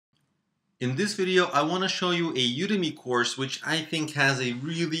In this video, I want to show you a Udemy course which I think has a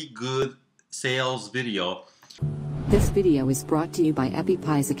really good sales video. This video is brought to you by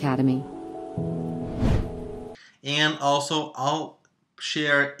EpiPies Academy. And also, I'll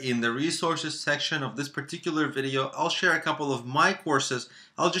share in the resources section of this particular video, I'll share a couple of my courses.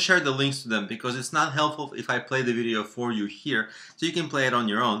 I'll just share the links to them because it's not helpful if I play the video for you here, so you can play it on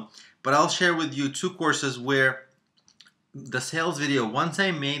your own. But I'll share with you two courses where the sales video, once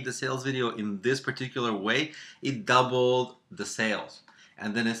I made the sales video in this particular way, it doubled the sales.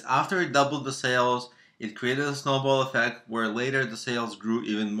 And then it's after it doubled the sales, it created a snowball effect where later the sales grew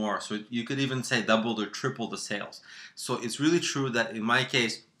even more. So you could even say doubled or tripled the sales. So it's really true that in my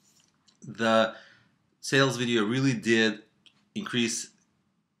case, the sales video really did increase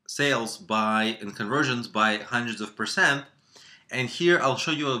sales and conversions by hundreds of %. And here I'll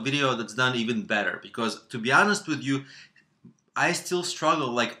show you a video that's done even better, because to be honest with you, I still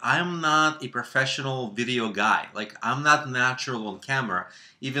struggle. Like, I'm not a professional video guy. Like, I'm not natural on camera.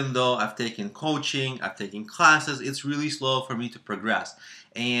 Even though I've taken coaching, I've taken classes, it's really slow for me to progress.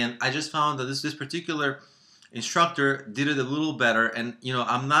 And I just found that this particular instructor did it a little better. And you know,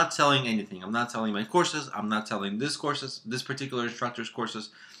 I'm not selling anything. I'm not selling my courses. I'm not selling this particular instructor's courses.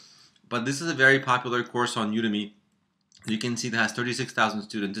 But this is a very popular course on Udemy. You can see it has 36,000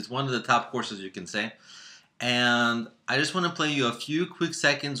 students. It's one of the top courses, you can say. And I just want to play you a few quick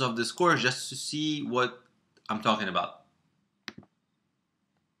seconds of this course just to see what I'm talking about.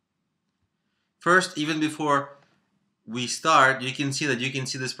 First, even before we start, you can see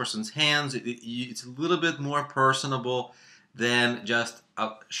this person's hands. It's a little bit more personable than just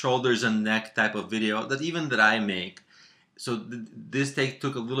a shoulders and neck type of video that I make. So this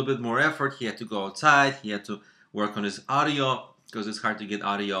took a little bit more effort. He had to go outside. He had to work on his audio because it's hard to get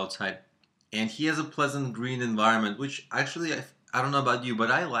audio outside. And he has a pleasant green environment, which actually, I don't know about you, but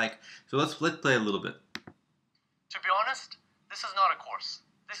I like. So let's play a little bit. To be honest, this is not a course.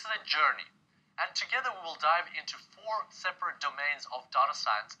 This is a journey. And together we will dive into 4 separate domains of data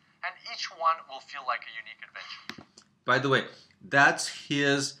science, and each one will feel like a unique adventure. By the way, that's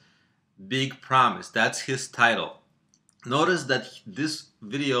his big promise. That's his title. Notice that this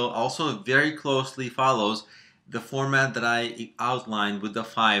video also very closely follows the format that I outlined with the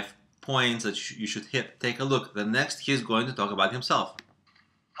 5 points that you should hit. Take a look. The next, he's going to talk about himself.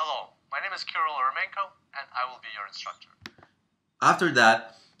 Hello, my name is Kirill Eremenko, and I will be your instructor. After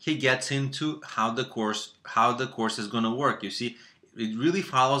that, he gets into how the course is going to work. You see, it really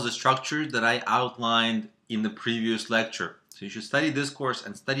follows the structure that I outlined in the previous lecture. So you should study this course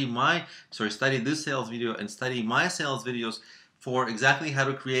and study this sales video and study my sales videos for exactly how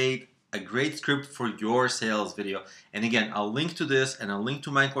to create a great script for your sales video. And again, I'll link to this and I'll link to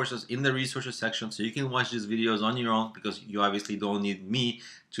my courses in the resources section so you can watch these videos on your own, because you obviously don't need me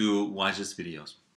to watch these videos.